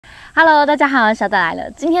Hello， 大家好，小豆来了。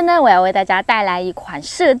今天呢，我要为大家带来一款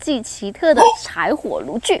设计奇特的柴火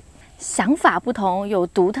炉具，想法不同，有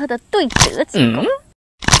独特的对折结构，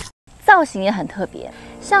造型也很特别，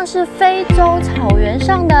像是非洲草原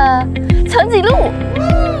上的长颈鹿。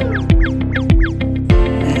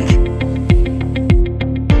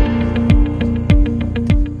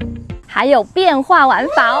还有变化玩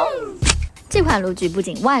法哦。这款炉具不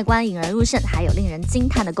仅外观引人入胜，还有令人惊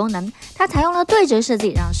叹的功能。它采用了对折设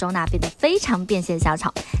计，让收纳变得非常便携小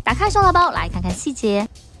巧。打开收纳包来看看细节，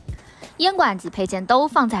烟管及配件都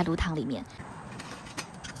放在炉膛里面。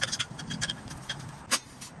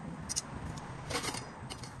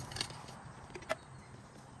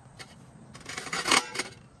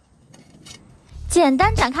简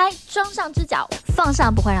单展开，装上支脚，放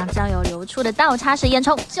上不会让焦油流出的倒插式烟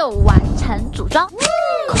囱，就完成组装，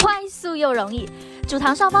快速又容易。主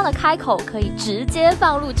膛上方的开口可以直接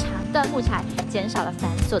放入长段木材，减少了繁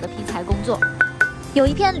琐的劈柴工作。有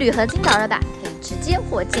一片铝合金导热板，可以直接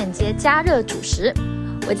或间接加热主食。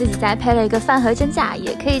我自己再配了一个饭盒蒸架，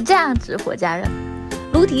也可以这样直火加热。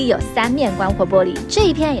炉底有3面关火玻璃，这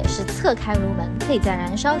一片也是侧开炉门，可以在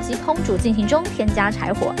燃烧及烹煮进行中添加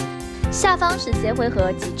柴火。下方是接灰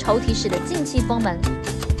盒及抽屉式的进气封门，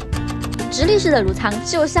直立式的炉膛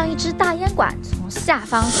就像一支大烟管，从下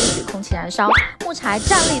方吸取空气燃烧，木材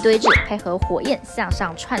站立堆置，配合火焰向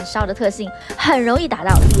上串烧的特性，很容易达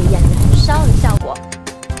到烈焰燃烧的效果。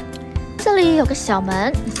这里有个小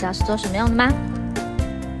门，你知道是做什么用的吗？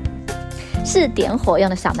是点火用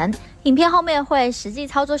的小门，影片后面会实际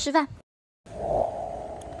操作示范。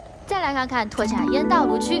再来看看托起来烟道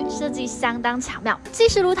炉区，设计相当巧妙，既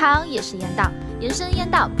是炉膛也是烟道。延伸烟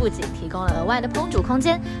道不仅提供了额外的烹煮空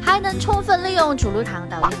间，还能充分利用主炉膛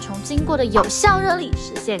到烟囱经过的有效热力，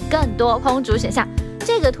实现更多烹煮选项。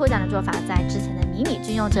这个脱奖的做法在之前的迷你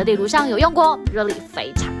军用折叠炉上有用过，热力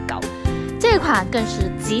非常高。这款更是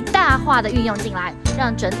极大化的运用进来，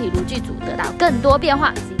让整体炉具组得到更多变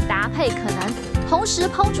化及搭配可能。同时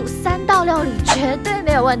烹煮3道料理绝对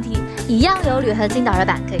没有问题，一样有铝合金导热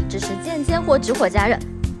板，可以支持间接或直火加热。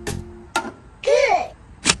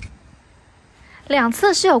两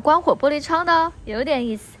侧是有关火玻璃窗的哦，有点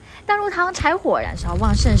意思。当炉膛柴火燃烧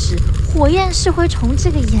旺盛时，火焰是会从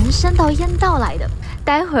这个延伸到烟道来的。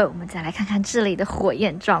待会儿我们再来看看这里的火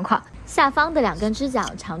焰状况。下方的2根支脚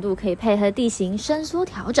长度可以配合地形伸缩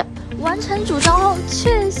调整，完成组装后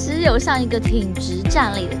确实有像一个挺直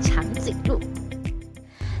站立的长颈鹿。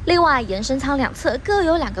另外，延伸舱2侧各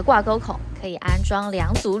有2个挂钩孔，可以安装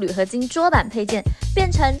2组铝合金桌板配件，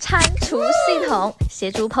变成餐厨系统，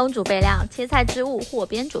协助烹煮备料、切菜之物或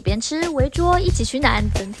边煮边吃，围桌一起取暖，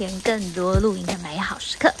增添更多露营的美好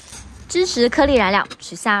时刻。支持颗粒燃料，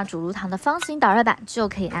取下主炉膛的方形导热板，就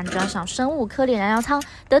可以安装上生物颗粒燃料舱，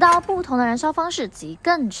得到不同的燃烧方式及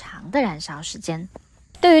更长的燃烧时间。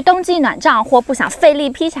对于冬季暖帐或不想费力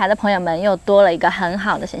劈柴的朋友们，又多了一个很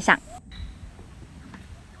好的选项。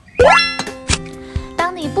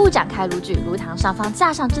当你不展开炉具，炉膛上方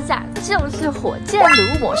架上支架就是火箭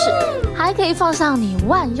炉模式，还可以放上你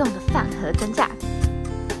万用的饭盒蒸架。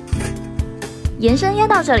延伸烟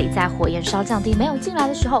到这里，在火焰稍降低没有进来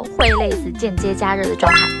的时候，会类似间接加热的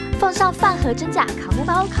状态。放上饭盒蒸架、烤面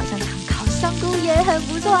包、烤香肠、烤香菇也很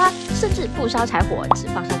不错啊。甚至不烧柴火，只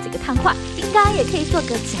放上几个炭块，应该也可以做个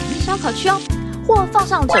简易烧烤区哦。或放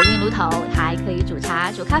上酒精炉头，还可以煮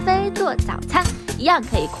茶、煮咖啡、做早餐，一样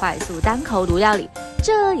可以快速单口炉料理。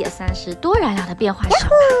这也算是多燃料的变化手法。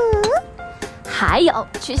还有，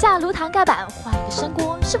取下炉膛盖板，换一个生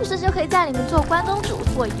锅，是不是就可以在里面做关东煮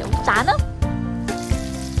或油炸呢？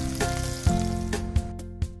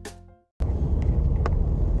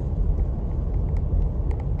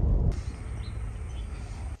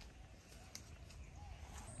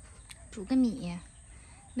煮个米，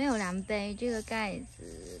没有量杯，这个盖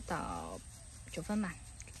子到9分吧。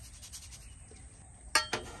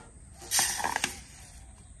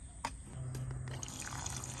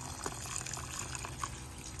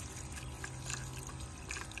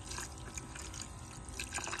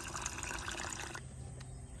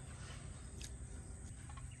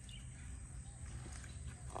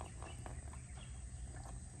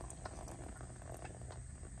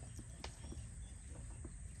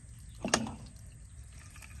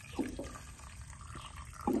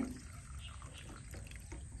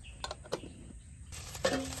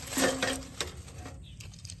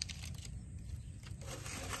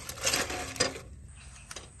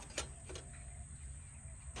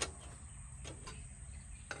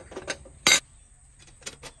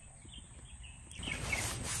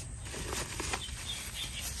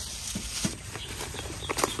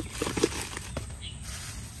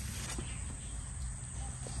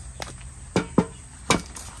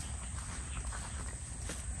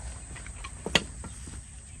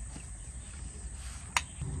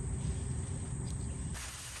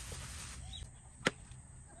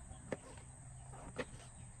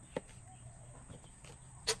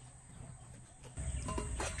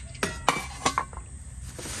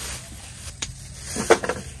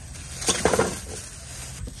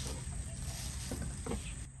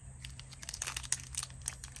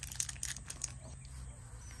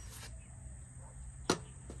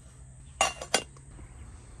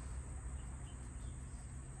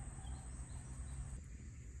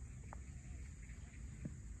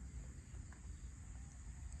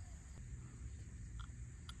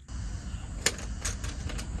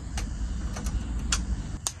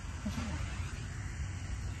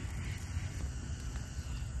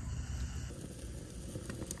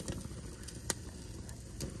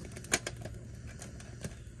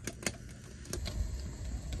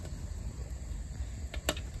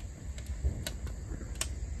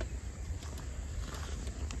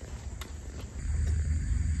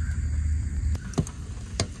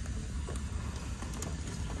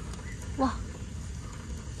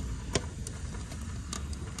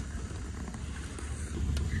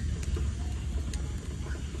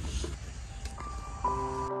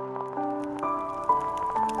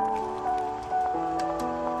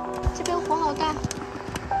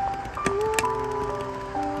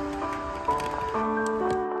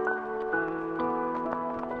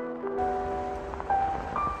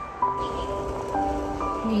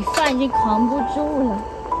已经扛不住了，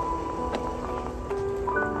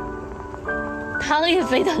汤也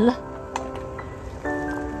沸腾了。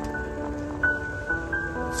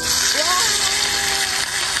哇！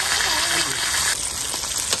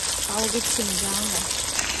把我给紧张了。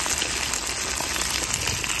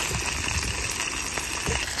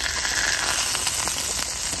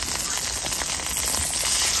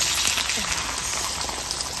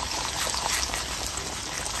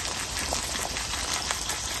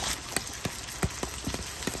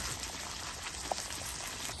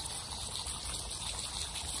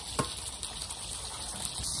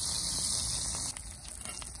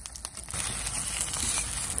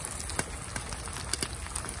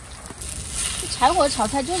 柴火炒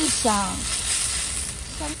菜就是香，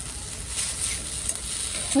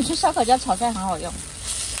我觉得烧烤架炒菜很好用，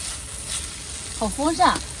好丰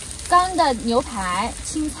盛，干的牛排、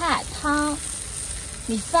青菜、汤、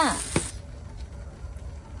米饭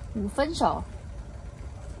，5分熟。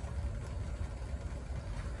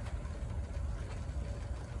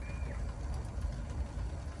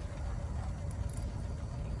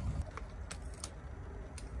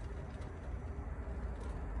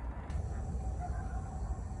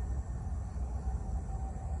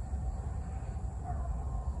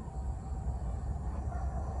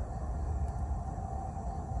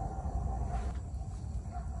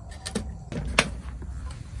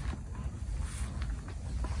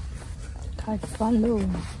 开饭喽！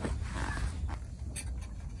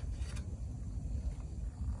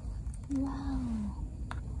哇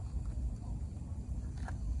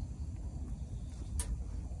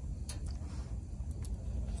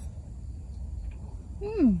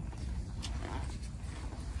哦！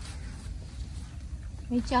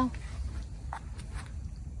没焦，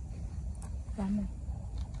完美。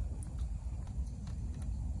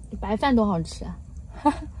比白饭都好吃啊！哈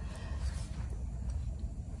哈。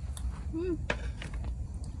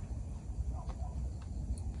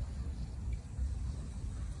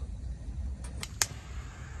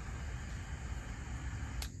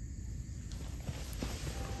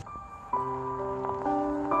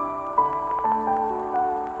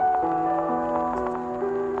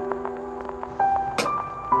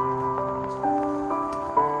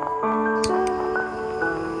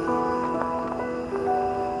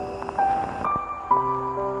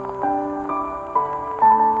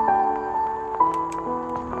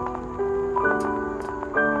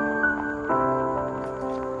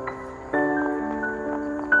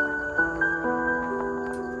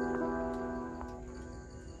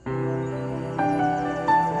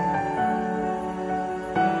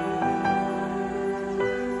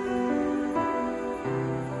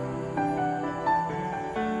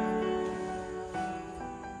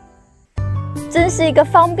 真是一个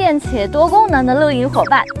方便且多功能的露营伙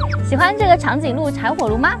伴。喜欢这个长颈鹿柴火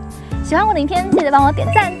炉吗？喜欢我的影片，记得帮我点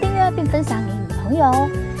赞、订阅并分享给你的朋友哦，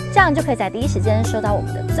这样就可以在第一时间收到我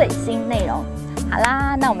们的最新内容。好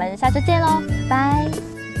啦，那我们下周见喽，拜拜。